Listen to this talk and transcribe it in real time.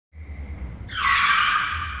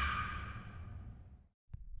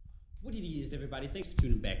What it is, everybody? Thanks for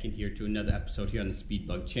tuning back in here to another episode here on the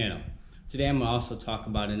Speedbug channel. Today I'm going to also talk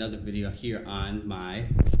about another video here on my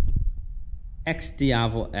X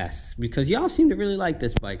Diavel S, because y'all seem to really like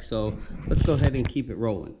this bike, so let's go ahead and keep it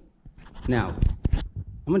rolling. Now,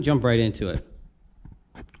 I'm going to jump right into it.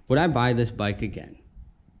 Would I buy this bike again?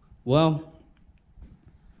 Well,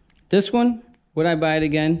 this one, would I buy it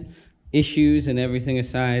again? Issues and everything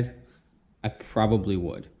aside, I probably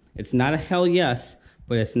would. It's not a hell yes,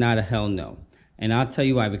 but it's not a hell no. And I'll tell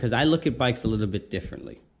you why, because I look at bikes a little bit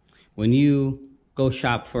differently. When you go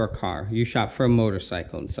shop for a car, you shop for a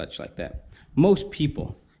motorcycle and such like that. Most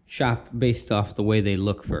people shop based off the way they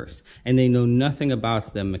look first, and they know nothing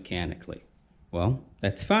about them mechanically. Well,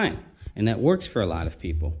 that's fine, and that works for a lot of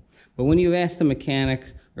people. But when you ask the mechanic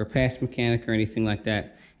or past mechanic or anything like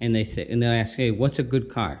that, and they'll ask, hey, what's a good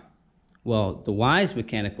car? Well, the wise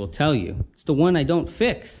mechanic will tell you, it's the one I don't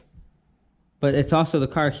fix. But it's also the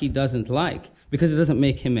car he doesn't like, because it doesn't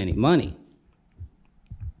make him any money.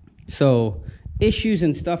 So, issues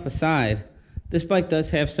and stuff aside, this bike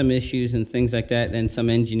does have some issues and things like that, and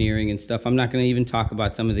some engineering and stuff. I'm not going to even talk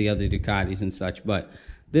about some of the other Ducatis and such, but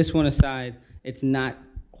this one aside, it's not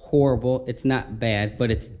horrible, it's not bad,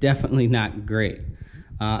 but it's definitely not great.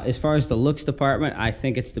 As far as the looks department, I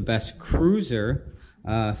think it's the best cruiser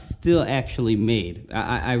still actually made.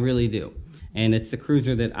 I really do. And it's the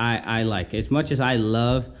cruiser that I like. As much as I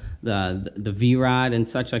love the V-Rod and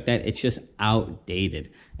such like that, it's just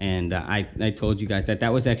outdated. And I told you guys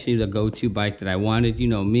that was actually the go-to bike that I wanted. You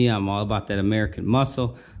know me, I'm all about that American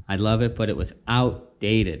muscle. I love it, but it was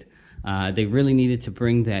outdated. They really needed to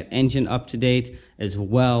bring that engine up to date as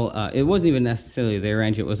well. It wasn't even necessarily their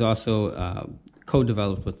engine. It was also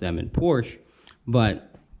co-developed with them in Porsche.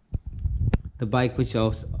 But the bike was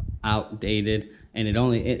just outdated. And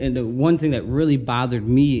and the one thing that really bothered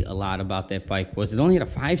me a lot about that bike was it only had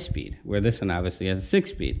a 5-speed, where this one obviously has a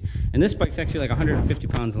 6-speed. And this bike's actually like 150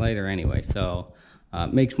 pounds lighter anyway, so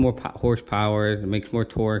makes more horsepower, it makes more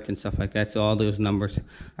torque and stuff like that. So all those numbers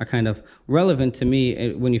are kind of relevant to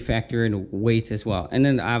me when you factor in weight as well. And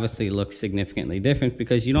then obviously it looks significantly different,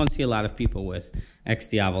 because you don't see a lot of people with X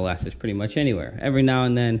Diavel S's pretty much anywhere. Every now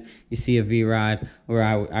and then you see a V-Rod, or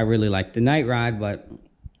I really like the Night Rod, but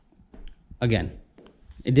again,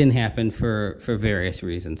 it didn't happen for various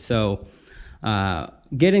reasons. So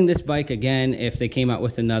getting this bike again, if they came out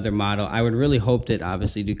with another model, I would really hope that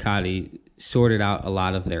obviously Ducati sorted out a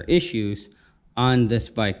lot of their issues on this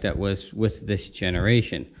bike that was with this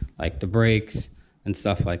generation, like the brakes and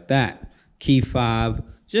stuff like that. Key fob,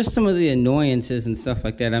 just some of the annoyances and stuff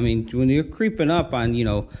like that. I mean, when you're creeping up on,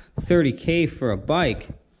 $30K for a bike,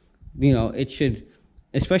 it should,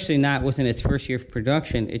 especially not within its first year of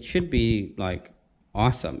production, it should be like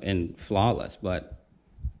awesome and flawless, but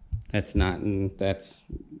that's not, and that's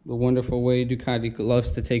the wonderful way Ducati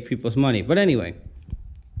loves to take people's money. But anyway,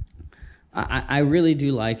 I really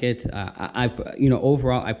do like it.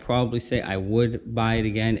 Overall, I probably say I would buy it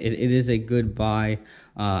again. It is a good buy,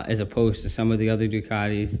 as opposed to some of the other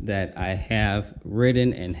Ducatis that I have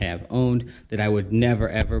ridden and have owned that I would never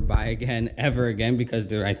ever buy again, ever again,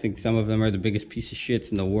 because I think some of them are the biggest piece of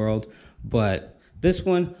shits in the world. But this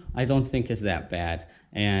one, I don't think is that bad,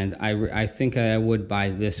 and I think I would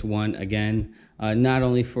buy this one again, not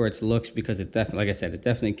only for its looks, because it definitely, like I said, it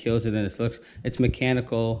definitely kills it in its looks, its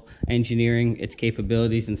mechanical engineering, its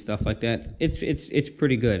capabilities and stuff like that. It's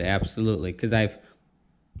pretty good, absolutely, because I've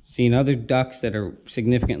seen other Ducks that are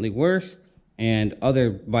significantly worse, and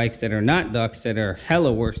other bikes that are not Ducks that are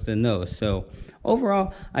hella worse than those. So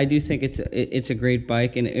overall, I do think it's a great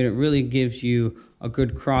bike, and it really gives you a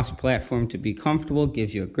good cross-platform to be comfortable,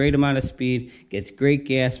 gives you a great amount of speed, gets great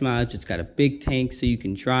gas mileage, it's got a big tank so you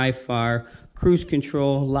can drive far, cruise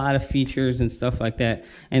control, a lot of features and stuff like that.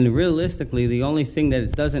 And realistically, the only thing that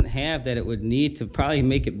it doesn't have that it would need to probably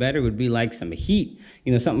make it better would be like some heat,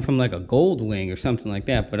 something from like a Goldwing or something like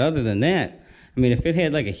that. But other than that, I mean, if it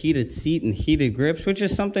had like a heated seat and heated grips, which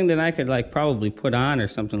is something that I could like probably put on or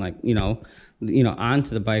something like,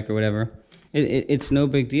 onto the bike or whatever, it's no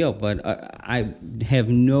big deal. But I have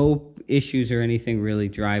no issues or anything really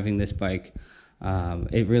driving this bike.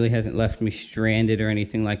 It really hasn't left me stranded or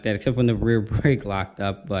anything like that, except when the rear brake locked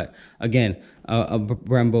up. But again, a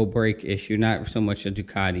Brembo brake issue, not so much a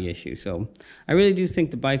Ducati issue. So I really do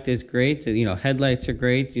think the bike is great. Headlights are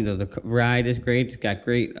great. The ride is great. It's got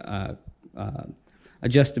great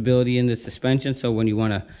adjustability in the suspension. So when you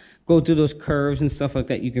want to go through those curves and stuff like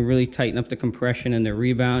that, you can really tighten up the compression and the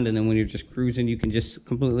rebound, and then when you're just cruising, you can just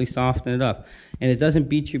completely soften it up. And it doesn't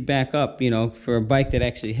beat you back up, for a bike that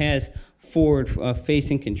actually has forward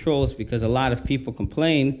facing controls, because a lot of people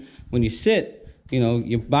complain when you sit you know,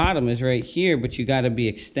 your bottom is right here, but you got to be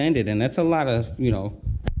extended, and that's a lot of, you know,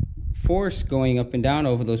 force going up and down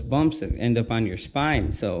over those bumps that end up on your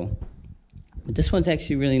spine. So but this one's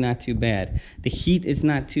actually really not too bad. The heat is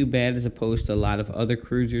not too bad as opposed to a lot of other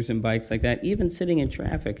cruisers and bikes like that. Even sitting in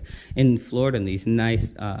traffic in Florida in these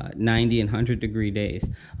nice 90 and 100-degree days.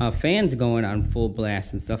 Fans going on full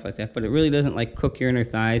blast and stuff like that, but it really doesn't like cook your inner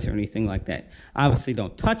thighs or anything like that. Obviously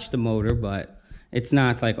don't touch the motor, but it's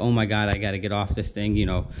not like, oh my God, I got to get off this thing, you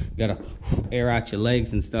know, you got to air out your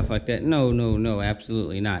legs and stuff like that. No,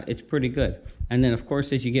 absolutely not. It's pretty good. And then, of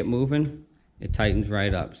course, as you get moving, it tightens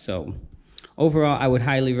right up. So overall, I would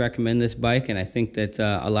highly recommend this bike, and I think that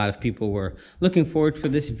a lot of people were looking forward for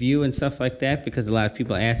this view and stuff like that, because a lot of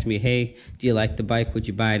people asked me, hey, do you like the bike? Would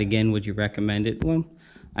you buy it again? Would you recommend it? Well,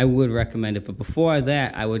 I would recommend it, but before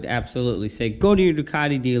that, I would absolutely say go to your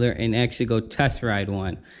Ducati dealer and actually go test ride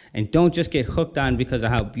one. And don't just get hooked on because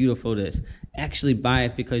of how beautiful it is. Actually buy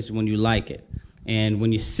it because when you like it. And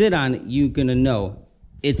when you sit on it, you're going to know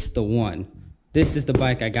it's the one. This is the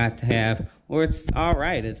bike I got to have, or it's all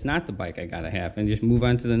right, it's not the bike I got to have, and just move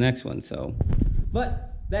on to the next one. So,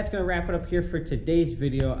 but that's going to wrap it up here for today's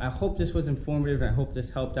video. I hope this was informative. I hope this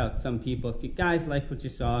helped out some people. If you guys liked what you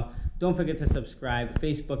saw, don't forget to subscribe.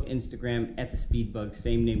 Facebook, Instagram, @TheSpeedBug,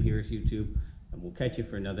 same name here as YouTube. And we'll catch you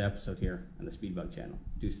for another episode here on the Speedbug channel.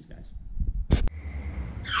 Deuces, guys.